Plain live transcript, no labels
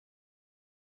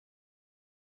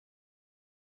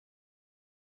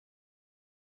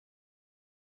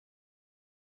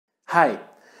Hi,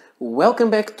 welcome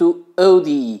back to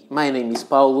ODE. My name is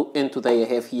Paulo and today I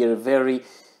have here a very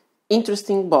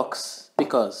interesting box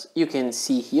because you can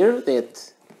see here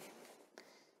that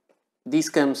this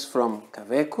comes from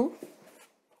Kaweco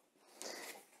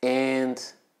and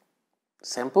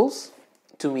samples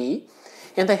to me,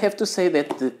 and I have to say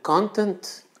that the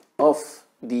content of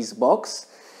this box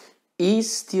is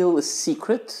still a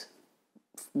secret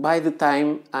by the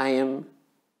time I am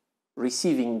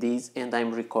receiving these and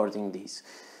I'm recording these.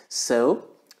 So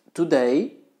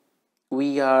today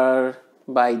we are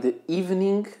by the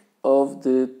evening of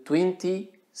the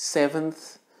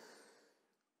 27th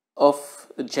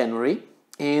of January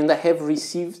and I have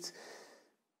received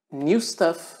new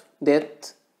stuff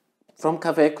that from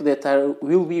Kaweco that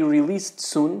will be released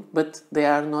soon, but they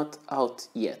are not out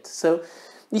yet. So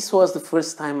this was the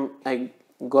first time I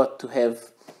got to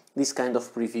have this kind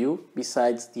of preview,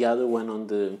 besides the other one on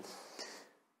the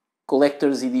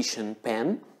collector's edition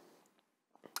pen,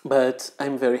 but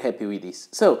I'm very happy with this.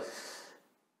 So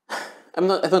I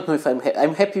don't know if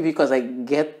I'm happy because I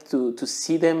get to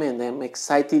see them and I'm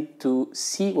excited to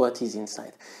see what is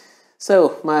inside.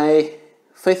 So my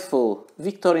faithful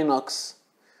Victorinox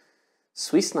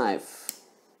Swiss knife,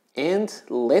 and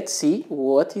let's see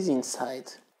what is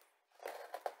inside.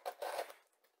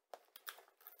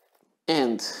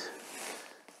 And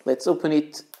let's open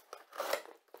it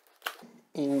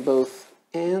in both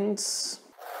ends.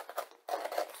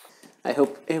 I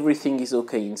hope everything is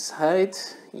okay inside.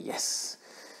 Yes,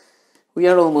 we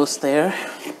are almost there.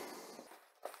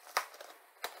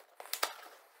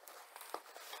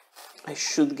 I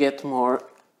should get more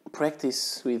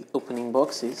practice with opening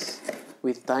boxes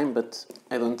with time, but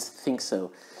I don't think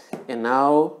so. And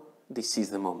now this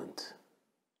is the moment.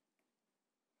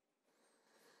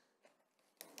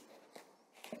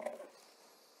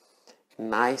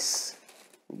 Nice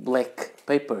black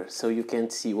paper, so you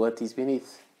can't see what is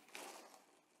beneath.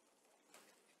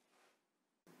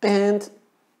 And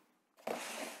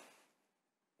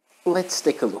let's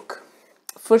take a look.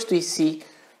 First we see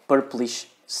purplish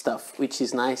stuff, which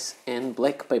is nice, and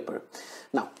black paper.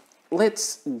 Now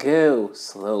let's go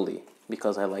slowly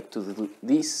because I like to do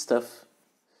this stuff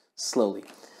slowly.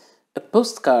 A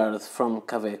postcard from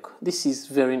Kaweco. This is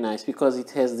very nice because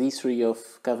it has the history of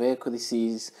Kaweco. This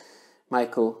is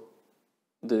Michael,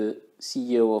 the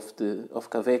CEO of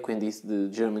Kaweco, and is the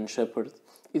German Shepherd.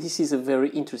 This is a very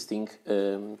interesting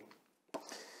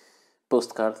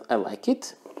postcard. I like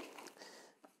it.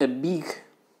 A big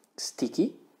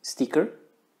sticker.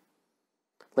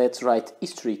 Let's write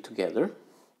history together.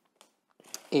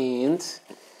 And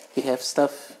we have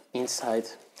stuff inside.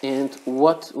 And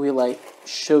what will I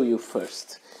show you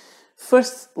first?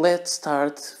 First, let's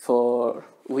start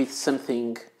with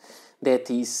something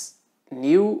that is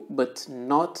new but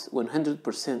not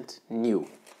 100% new,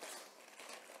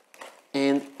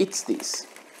 and it's this.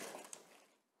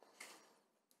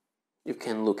 You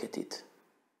can look at it.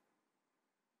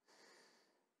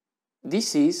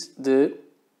 This is the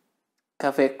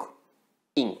Kaweco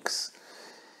inks.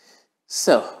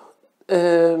 So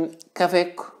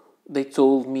Kaweco, they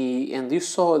told me, and you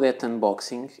saw that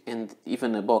unboxing and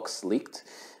even a box leaked,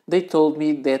 they told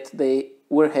me that they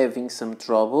were having some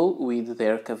trouble with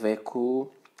their Kaweco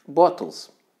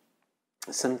bottles.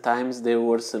 Sometimes there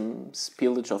were some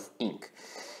spillage of ink.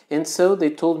 And so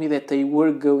they told me that they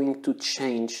were going to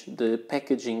change the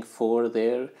packaging for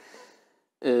their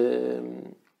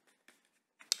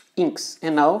inks.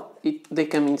 And now they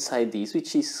come inside this,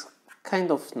 which is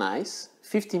kind of nice.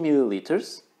 50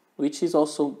 milliliters, which is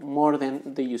also more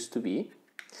than they used to be.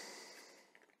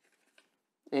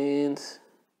 And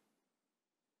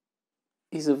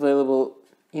is available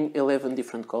in 11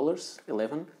 different colors.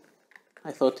 11?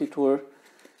 I thought it were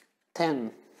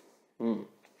 10.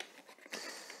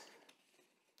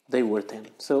 They were 10,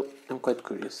 so I'm quite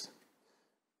curious.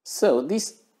 So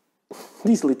these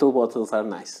little bottles are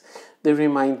nice. They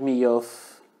remind me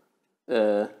of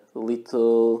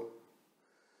little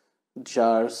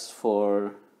jars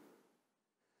for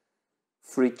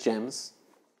fruit jams.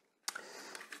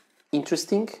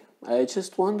 Interesting. I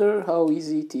just wonder how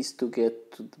easy it is to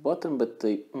get to the bottom, but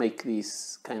they make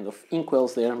these kind of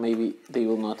inkwells there. Maybe they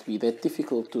will not be that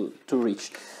difficult to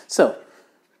reach. So,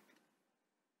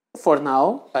 for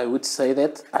now, I would say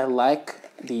that I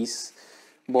like these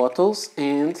bottles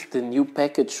and the new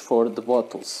package for the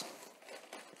bottles.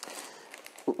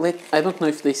 I don't know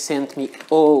if they sent me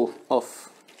all of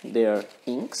their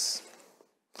inks.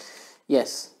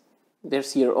 Yes,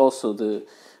 there's here also the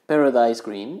Paradise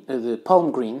Green, the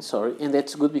Palm Green, sorry, and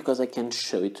that's good because I can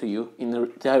show it to you in a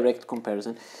direct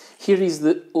comparison. Here is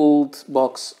the old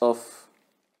box of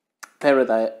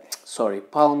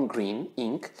palm green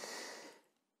ink.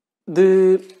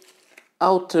 The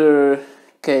outer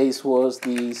case was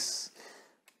this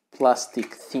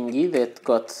plastic thingy that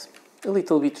got a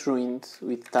little bit ruined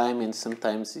with time, and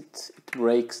sometimes it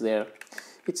breaks there.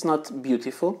 It's not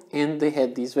beautiful, and they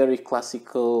had this very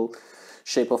classical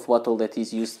shape of bottle that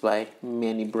is used by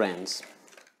many brands.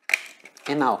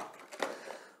 And now,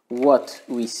 what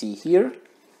we see here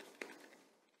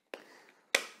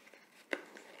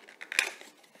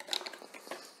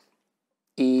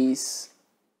is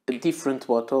a different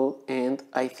bottle, and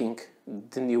I think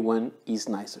the new one is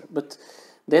nicer. But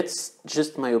that's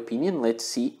just my opinion. Let's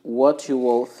see what you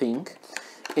all think.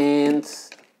 And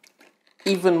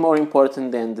even more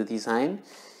important than the design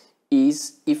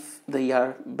is if they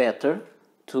are better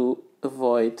to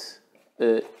avoid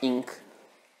ink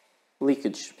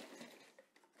leakage.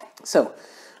 So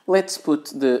let's put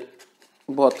the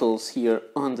bottles here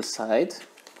on the side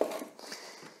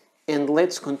and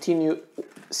let's continue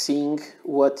seeing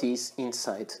what is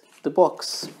inside the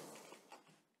box.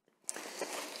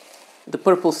 The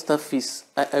purple stuff is,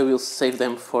 I will save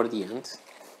them for the end.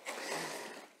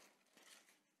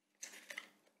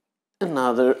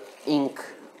 Another ink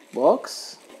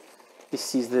box.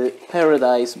 This is the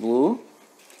Paradise Blue,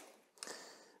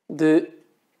 the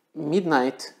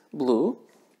Midnight Blue.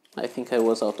 I think I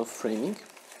was out of framing.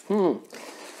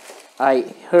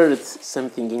 I heard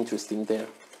something interesting there.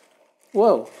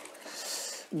 Whoa!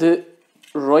 The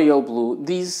Royal Blue.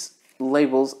 These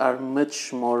labels are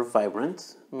much more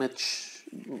vibrant, much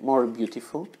more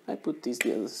beautiful. I put this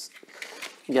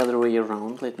the other way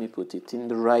around. Let me put it in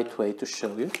the right way to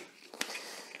show you.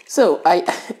 So I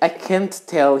can't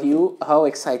tell you how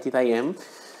excited I am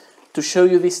to show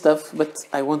you this stuff, but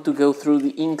I want to go through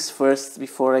the inks first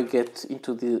before I get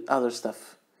into the other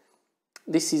stuff.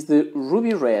 This is the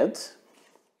Ruby Red.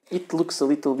 It looks a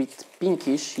little bit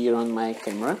pinkish here on my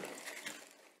camera.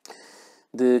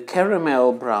 The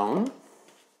Caramel Brown.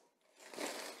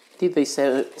 Did they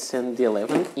send the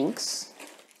 11 inks?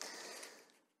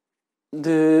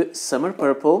 The Summer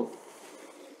Purple.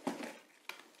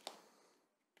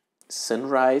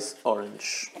 Sunrise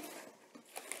Orange.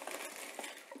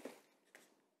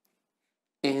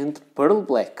 And Pearl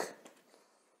Black.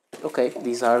 Okay,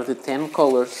 these are the 10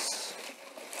 colors.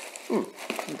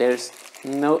 There's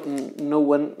not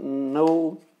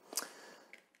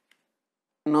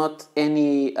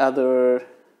any other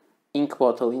ink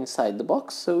bottle inside the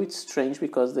box, so it's strange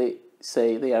because they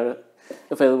say they are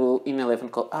available in 11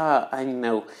 colors. Ah, I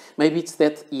know. Maybe it's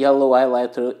that yellow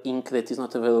highlighter ink that is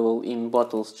not available in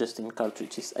bottles, just in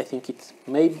cartridges. I think it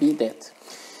may be that.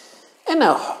 And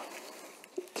now,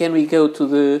 can we go to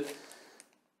the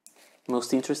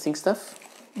most interesting stuff?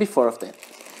 Before of that,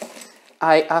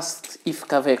 I asked if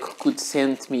Kaweco could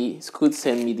send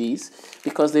me these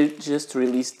because they just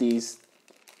released these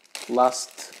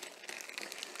last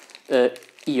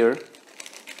year,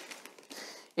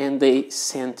 and they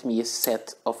sent me a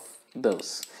set of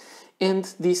those.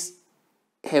 And these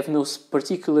have no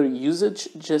particular usage,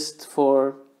 just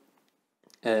for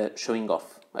showing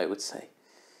off, I would say.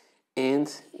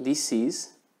 And this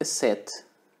is a set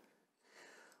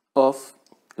of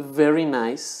very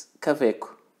nice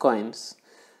Kaweco coins.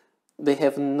 They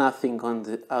have nothing on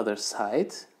the other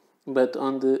side, but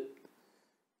on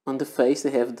the face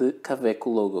they have the Kaweco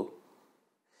logo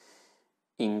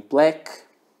in black,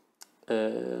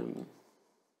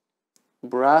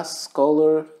 brass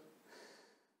color,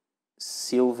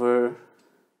 silver,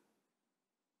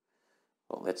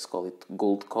 well, let's call it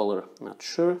gold color, not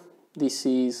sure. This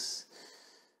is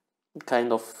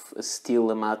kind of a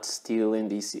steel, a matte steel, and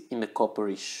this in a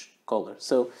copperish color.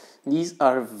 So these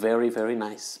are very, very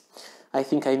nice. I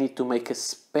think I need to make a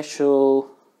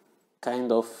special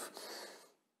kind of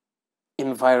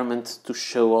environment to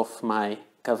show off my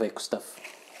Kaweco stuff.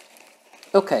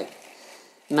 Okay,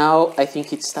 now I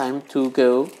think it's time to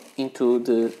go into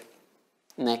the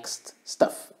next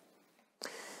stuff.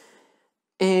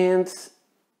 And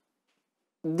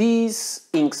these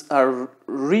inks are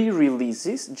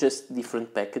re-releases, just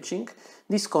different packaging.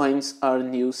 These coins are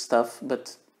new stuff,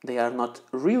 but they are not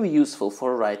really useful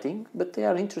for writing, but they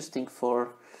are interesting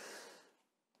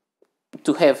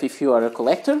to have if you are a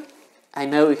collector. I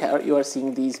know you are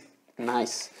seeing these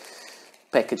nice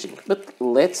packaging, but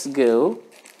let's go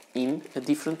in a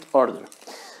different order.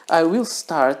 I will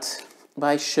start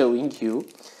by showing you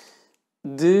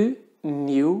the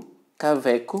new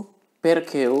Kaweco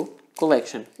Perkeo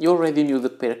collection. You already knew the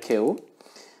Perkeo.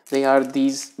 They are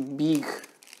these big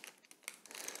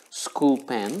school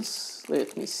pens.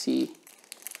 Let me see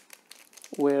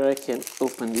where I can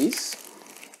open this.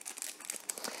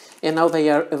 And now they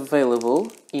are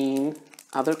available in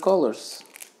other colors.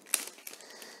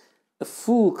 A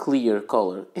full clear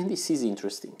color, and this is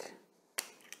interesting.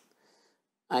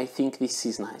 I think this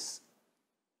is nice.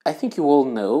 I think you all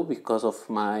know because of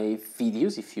my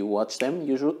videos, if you watch them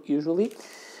usually.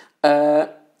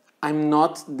 I'm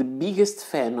not the biggest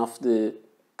fan of the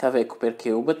Kaweco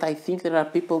Perkeo, but I think there are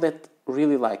people that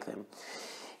really like them.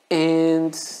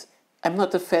 And I'm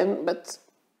not a fan, but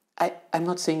I'm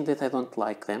not saying that I don't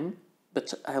like them,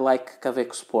 but I like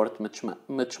Kaweco Sport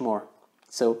much more.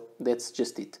 So that's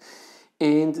just it.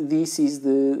 And this is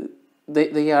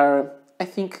they are, I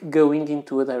think, going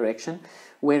into a direction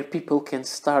where people can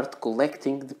start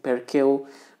collecting the Perkeo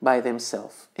by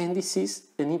themselves. And this is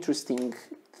an interesting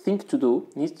thing to do,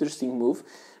 an interesting move,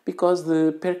 because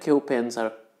the Perkeo pens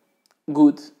are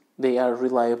good, they are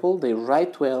reliable, they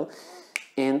write well,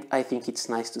 and I think it's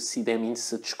nice to see them in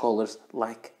such colors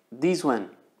like this one.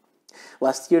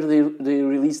 Last year they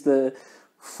released the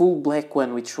full black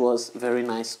one, which was very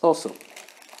nice also.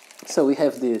 So we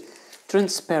have the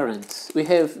transparent, we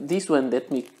have this one.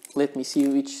 Let me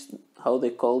see how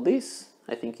they call this.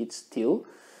 I think it's steel.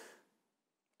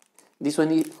 This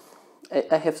one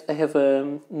I have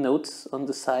notes on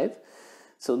the side.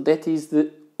 So that is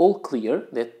the all clear,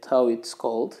 that's how it's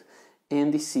called,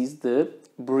 and this is the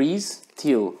breeze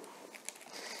steel.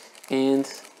 And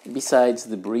besides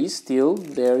the breeze steel,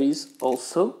 there is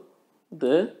also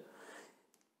the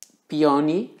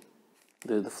peony,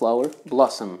 the flower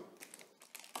blossom.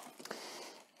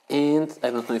 And I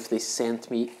don't know if they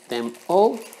sent me them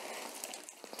all.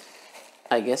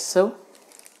 I guess so.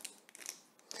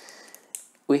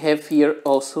 We have here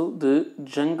also the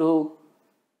jungle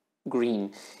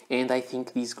green, and I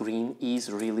think this green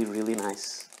is really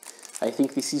nice. I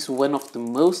think this is one of the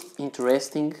most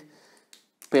interesting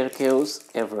Perkeos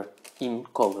ever in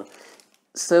color.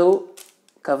 So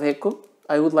Kaweco,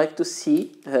 I would like to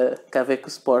see Kaweco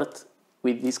Sport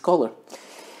with this color.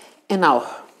 And now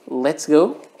let's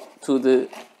go to the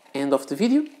end of the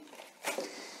video.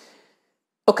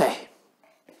 Okay,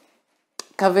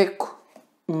 Kaweco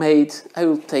made, I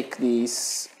will take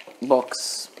this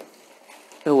box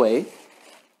away,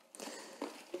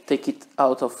 take it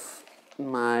out of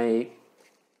my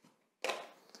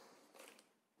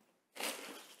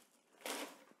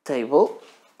table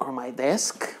or my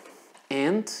desk,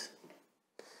 and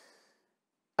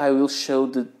I will show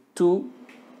the two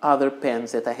other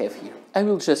pens that I have here. I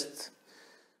will just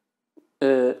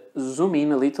zoom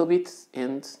in a little bit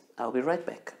and I'll be right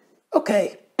back.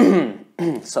 Okay,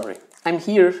 sorry. I'm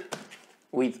here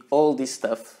with all this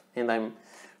stuff and I'm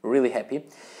really happy.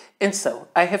 And so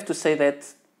I have to say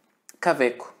that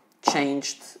Kaweco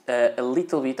changed a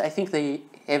little bit. I think they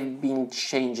have been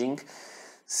changing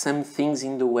some things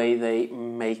in the way they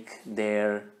make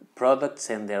their products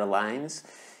and their lines,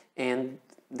 and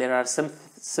there are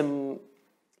some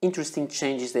interesting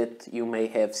changes that you may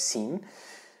have seen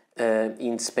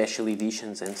in special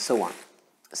editions and so on.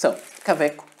 So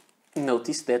Kaweco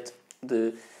noticed that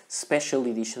the special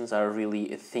editions are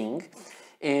really a thing,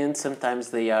 and sometimes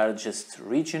they are just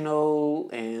regional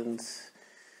and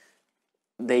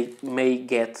they may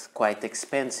get quite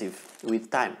expensive with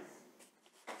time.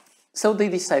 So they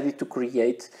decided to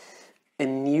create a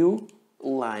new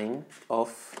line of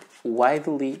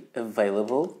widely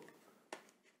available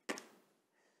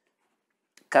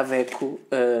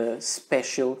Kaweco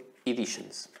special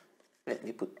editions. Let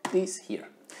me put this here.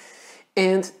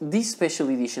 And these special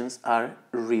editions are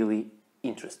really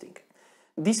interesting.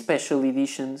 These special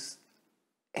editions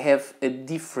have a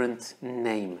different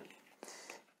name.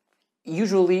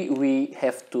 Usually we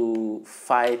have to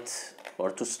fight or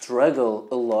to struggle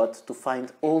a lot to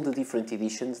find all the different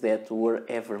editions that were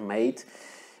ever made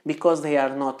because they are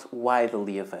not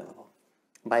widely available.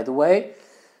 By the way,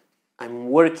 I'm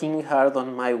working hard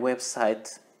on my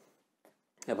website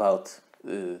about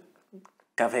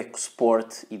Kaweco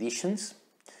Sport editions,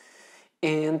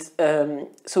 and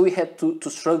so we had to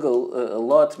struggle a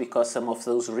lot because some of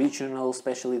those regional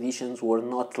special editions were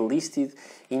not listed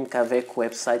in Kaweco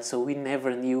website, so we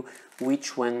never knew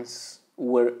which ones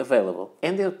were available.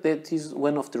 And that is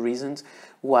one of the reasons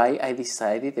why I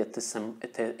decided at some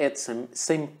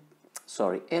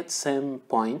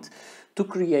point to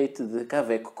create the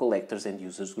Kaweco Collectors and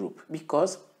Users group,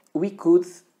 because we could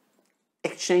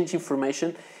exchange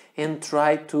information and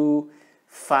try to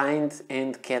find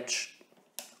and catch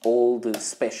all the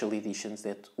special editions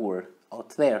that were out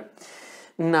there.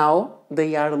 Now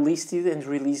they are listed and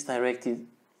release directed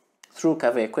through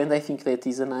Kaweco, and I think that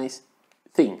is a nice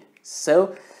thing.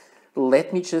 So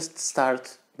let me just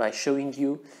start by showing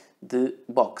you the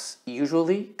box.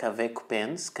 Usually Kaweco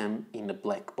pens come in a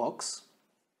black box.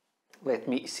 Let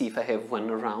me see if I have one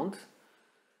around.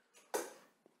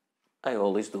 I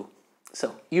always do.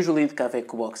 So usually the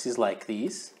Kaweco box is like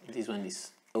this. This one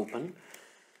is open,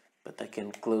 but I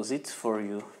can close it for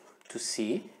you to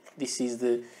see. This is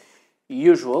the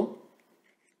usual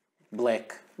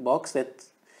black box that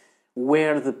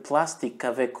where the plastic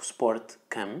Kaweco Sport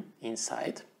come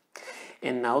inside.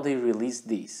 And now they release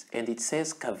this, and it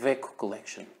says Kaweco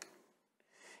collection.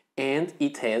 And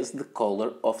it has the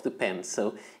color of the pen.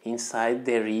 So inside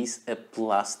there is a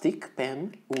plastic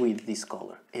pen with this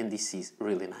color, and this is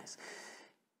really nice.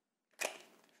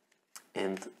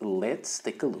 And let's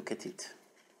take a look at it.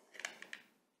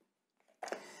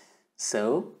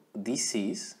 So this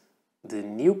is the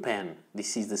new pen.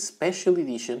 This is the special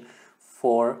edition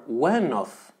for one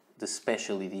of the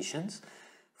special editions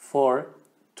for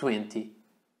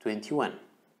 2021.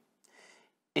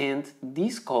 And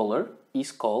this color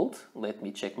is called, let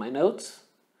me check my notes,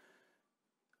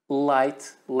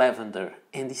 light lavender.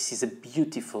 And this is a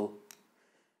beautiful,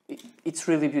 it's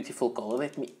really beautiful color.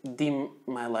 Let me dim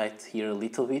my light here a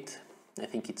little bit. I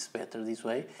think it's better this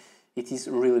way. It is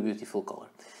really beautiful color.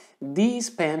 This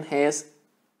pen has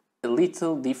a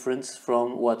little difference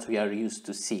from what we are used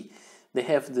to see. They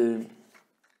have the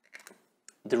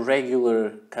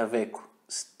regular Kaweco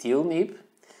steel nib.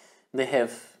 They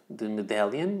have the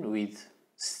medallion with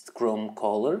chrome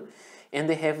color, and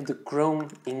they have the chrome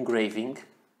engraving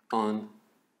on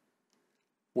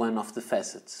one of the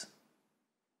facets.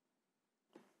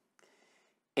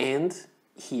 And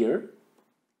here,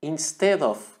 instead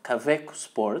of Kaweco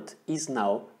Sport, is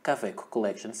now Kaweco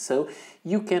Collection. So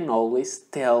you can always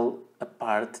tell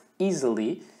apart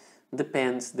easily the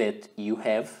pens that you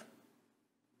have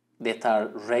that are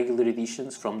regular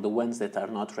editions from the ones that are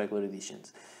not regular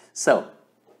editions. So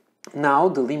now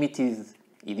the limited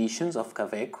editions of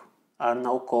Kaweco are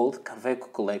now called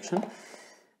Kaweco Collection.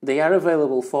 They are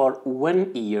available for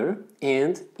 1 year,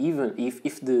 and even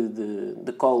if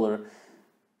the color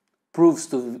proves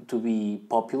to be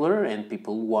popular and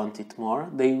people want it more,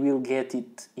 they will get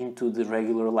it into the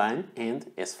regular line.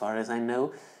 And as far as I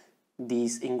know,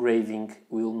 this engraving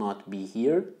will not be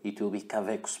here. It will be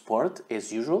Kaweco Sport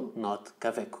as usual, not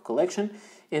Kaweco Collection,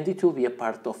 and it will be a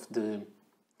part of the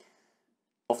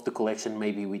collection,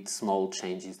 maybe with small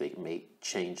changes. They may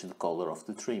change the color of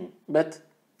the trim, but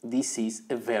this is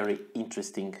a very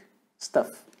interesting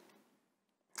stuff.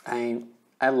 I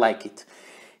like it.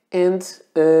 And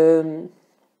do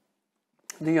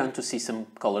you want to see some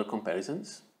color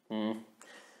comparisons?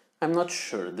 I'm not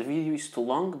sure. The video is too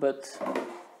long, but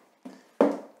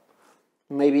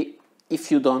maybe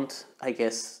if you don't, I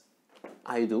guess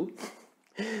I do.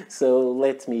 So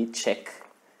let me check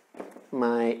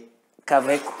my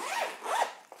Kaweco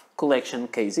collection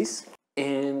cases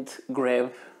and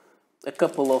grab a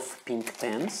couple of pink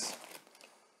pens.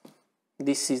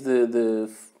 This is the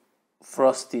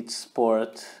Frosted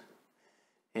Sport,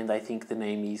 and I think the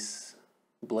name is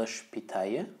Blush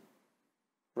Pitaya,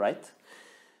 right?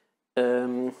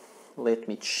 Let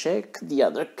me check the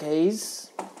other case.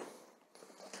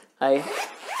 I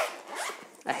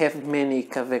have many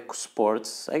Kaweco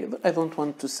Sports. I don't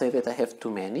want to say that I have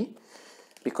too many,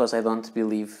 because I don't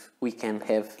believe we can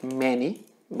have many,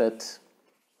 but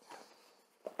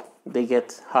they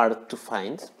get hard to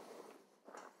find.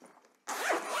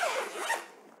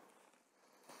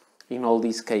 In all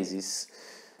these cases.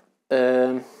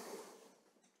 I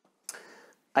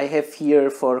have here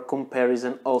for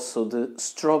comparison also the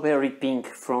strawberry pink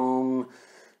from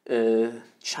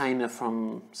China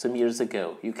from some years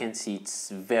ago. You can see it's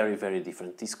very, very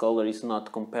different. This color is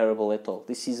not comparable at all.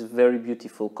 This is a very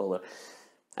beautiful color.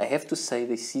 I have to say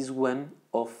this is one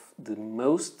of the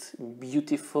most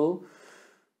beautiful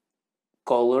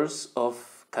colors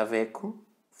of Kaweco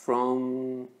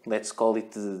from, let's call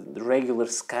it the regular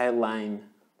Skyline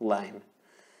line.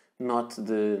 Not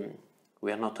the,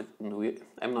 I'm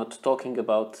not talking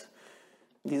about,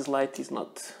 this light is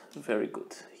not very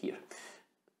good here.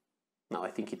 Now I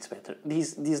think it's better.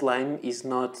 This line is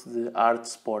not the Art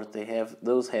Sport.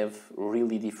 Those have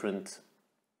really different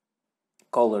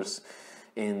colors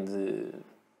and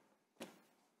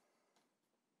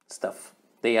stuff.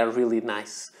 They are really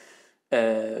nice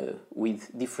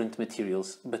with different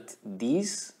materials. But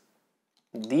this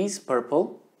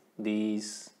purple,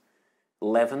 this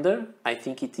lavender, I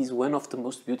think it is one of the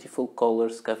most beautiful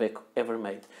colors Kaweco ever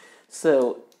made.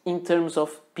 So in terms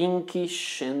of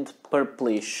pinkish and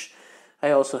purplish,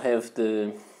 I also have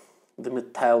the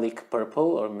metallic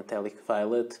purple or metallic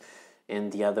violet,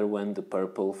 and the other one, the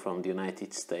purple from the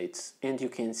United States. And you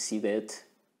can see that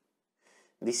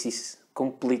This is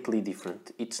completely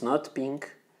different. It's not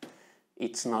pink,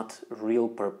 it's not real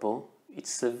purple,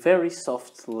 it's a very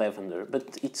soft lavender,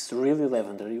 but it's really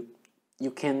lavender.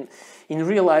 You can, in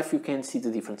real life, you can see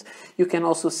the difference. You can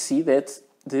also see that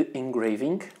the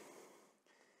engraving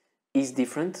is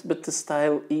different, but the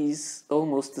style is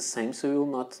almost the same, so you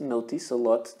will not notice a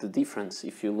lot the difference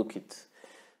if you look it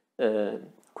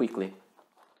quickly.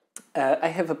 I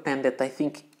have a pen that I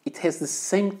think it has the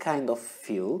same kind of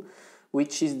feel,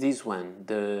 which is this one,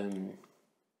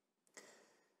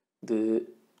 the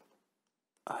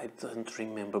I don't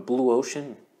remember, Blue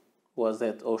Ocean, was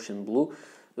that Ocean Blue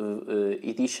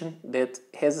edition, that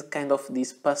has a kind of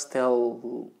this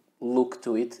pastel look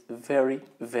to it. Very,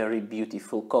 very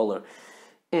beautiful color.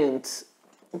 And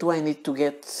do I need to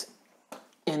get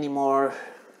any more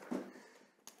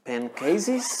pen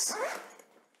cases?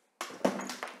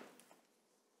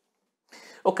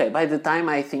 Okay, by the time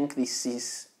I think this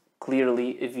is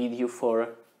clearly a video for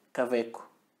Kaweco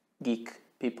geek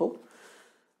people,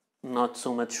 not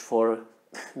so much for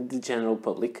the general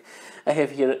public. I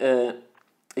have here,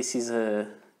 this is a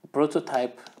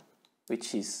prototype,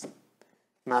 which is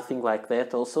nothing like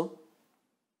that also.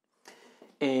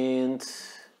 And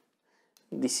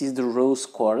this is the rose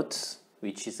quartz,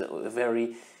 which is a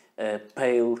very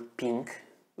pale pink,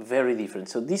 very different.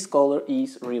 So this color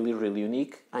is really, really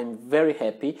unique. I'm very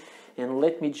happy. And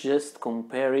let me just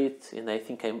compare it, and I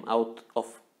think I'm out of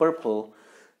purple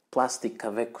plastic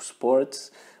Kaweco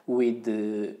Sports with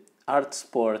the Art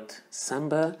Sport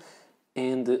Samba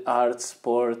and the Art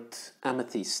Sport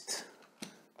Amethyst.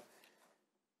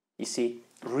 You see,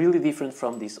 really different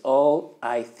from this all.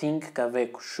 I think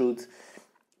Kaweco should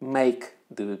make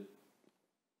the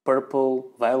purple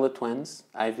violet ones.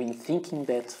 I've been thinking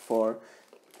that for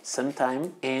some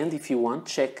time, and if you want,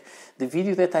 check the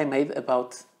video that I made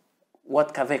about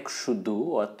what Kaweco should do,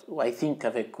 what I think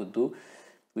Kaweco could do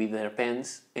with their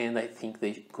pens, and I think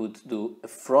they could do a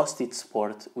frosted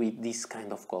sport with this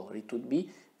kind of color. It would be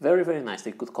very, very nice.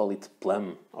 They could call it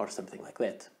plum or something like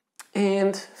that.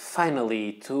 And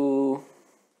finally, to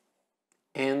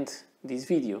end this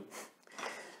video,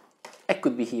 I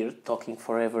could be here talking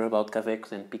forever about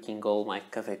Kaweco and picking all my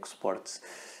Kaweco sports.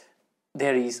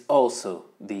 There is also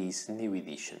this new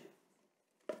edition.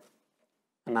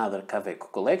 Another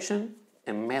Kaweco collection,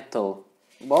 a metal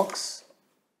box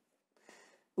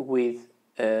with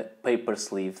a paper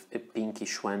sleeve, a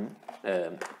pinkish one,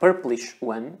 purplish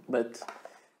one, but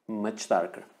much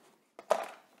darker.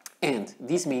 And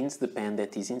this means the pen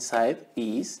that is inside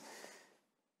is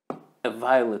a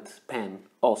violet pen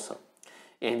also,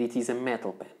 and it is a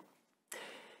metal pen.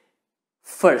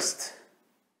 First,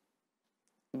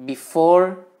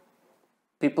 before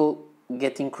people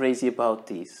getting crazy about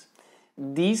this,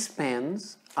 these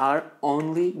pens are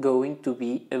only going to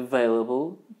be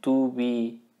available to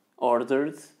be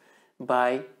ordered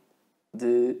by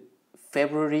the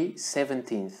February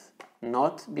 17th,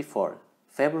 not before,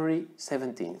 February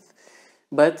 17th.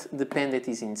 But the pen that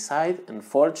is inside,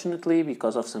 unfortunately,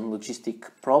 because of some logistic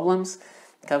problems,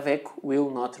 Kaweco will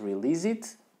not release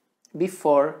it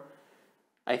before,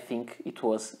 I think it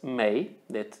was May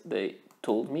that they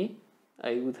told me.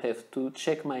 I would have to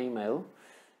check my email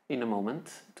in a moment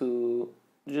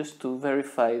just to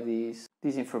verify this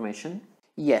information.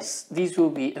 Yes, this will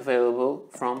be available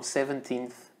from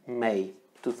 17th May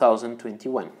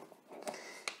 2021.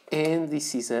 And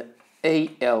this is a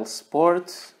AL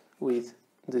Sport with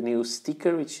the new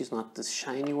sticker, which is not the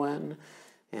shiny one,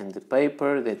 and the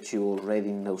paper that you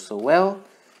already know so well.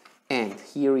 And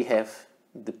here we have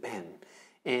the pen.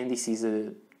 And this is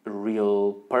a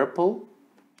real purple,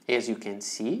 as you can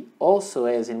see, also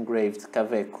has engraved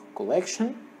Kaweco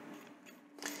collection,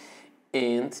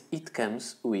 and it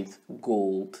comes with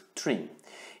gold trim.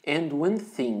 And one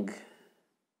thing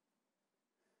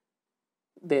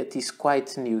that is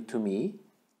quite new to me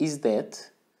is that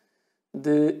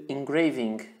the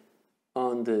engraving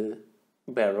on the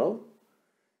barrel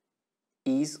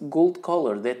is gold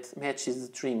color that matches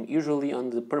the trim. Usually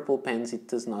on the purple pens it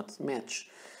does not match.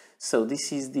 So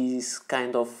this is this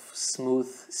kind of smooth,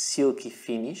 silky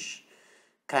finish,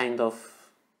 kind of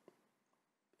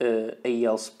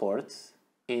AL Sport,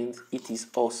 and it is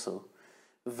also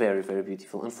very, very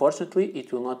beautiful. Unfortunately,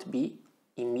 it will not be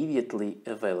immediately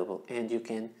available, and you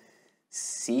can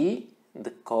see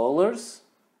the colors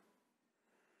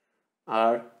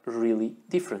are really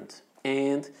different.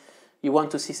 And you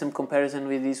want to see some comparison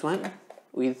with this one,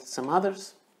 with some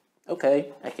others?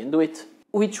 Okay, I can do it.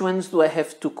 Which ones do I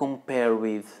have to compare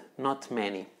with? Not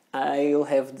many. I'll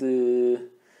have the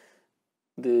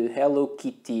Hello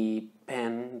Kitty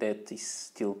pen that is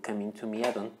still coming to me.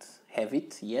 I don't have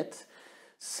it yet.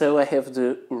 So I have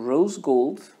the rose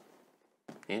gold,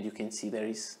 and you can see there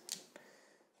is,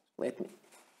 let me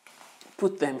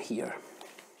put them here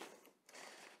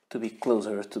to be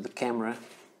closer to the camera,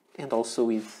 and also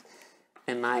with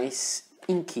a nice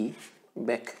inky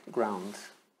background.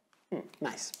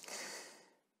 Nice.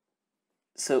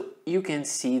 So you can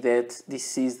see that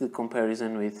this is the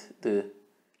comparison with the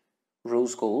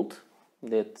rose gold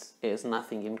that has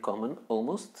nothing in common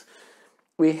almost.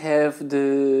 We have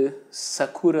the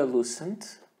Sakura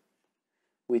Lucent,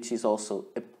 which is also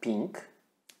a pink,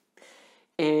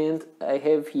 and I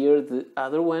have here the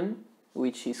other one,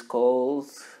 which is called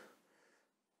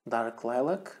Dark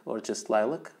Lilac or just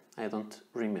Lilac, I don't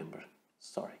remember,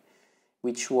 sorry,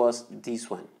 which was this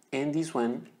one. And this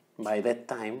one, by that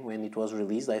time when it was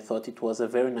released, I thought it was a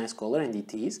very nice color, and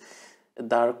it is a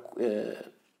dark,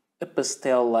 a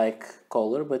pastel-like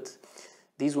color, but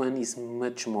this one is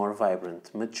much more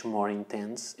vibrant, much more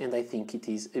intense, and I think it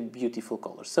is a beautiful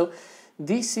color. So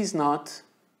this is not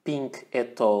pink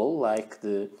at all like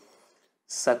the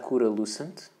Sakura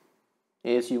Lucent,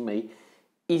 as you may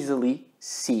easily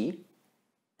see.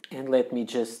 And let me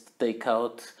just take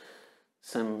out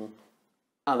some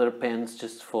other pens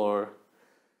just for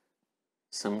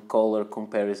some color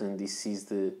comparison. This is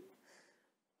the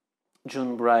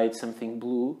June Bright something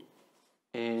blue,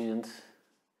 and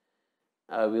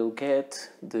I will get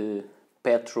the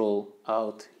petrol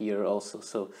out here also,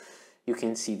 so you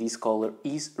can see this color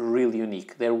is really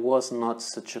unique. There was not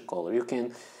such a color. You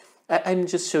can, I'm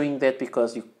just showing that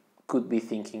because you could be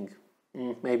thinking,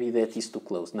 maybe that is too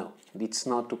close. No, it's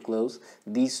not too close.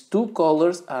 These two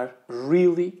colors are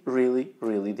really, really,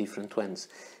 really different ones.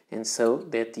 And so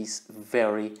that is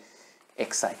very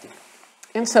exciting.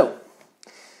 And so,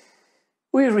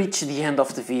 we reached the end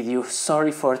of the video.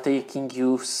 Sorry for taking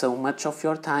you so much of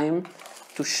your time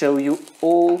to show you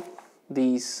all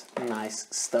these nice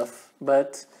stuff,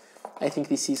 but I think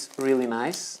this is really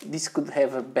nice. This could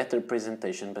have a better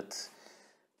presentation, but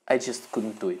I just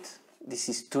couldn't do it. This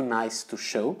is too nice to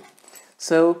show.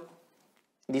 So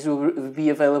this will be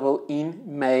available in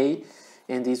May,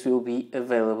 and this will be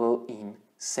available in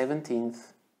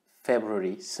 17th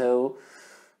February. So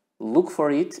look for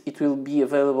it. It will be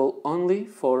available only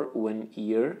for 1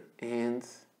 year, and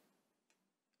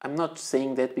I'm not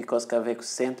saying that because Kaweco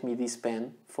sent me this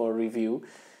pen for review.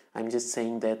 I'm just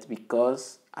saying that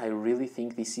because I really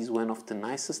think this is one of the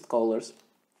nicest colors,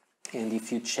 and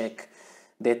if you check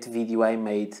that video I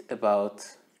made about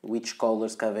which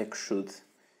colors Kaweco should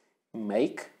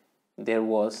make, there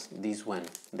was this one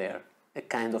there, a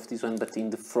kind of this one, but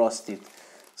in the frosted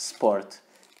sport,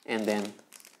 and then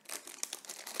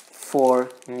 4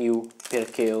 new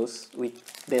percheos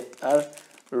that are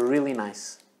really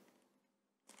nice.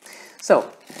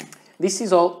 So this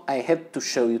is all I had to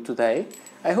show you today.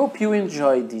 I hope you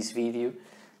enjoyed this video,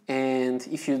 and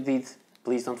if you did,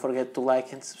 please don't forget to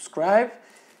like and subscribe,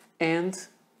 and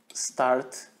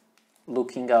start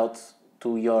looking out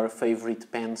to your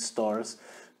favorite pen stores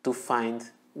to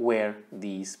find where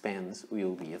these pens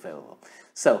will be available.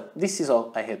 So this is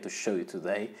all I had to show you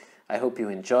today. I hope you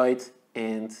enjoyed,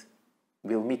 and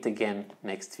we'll meet again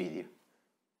next video.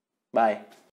 Bye.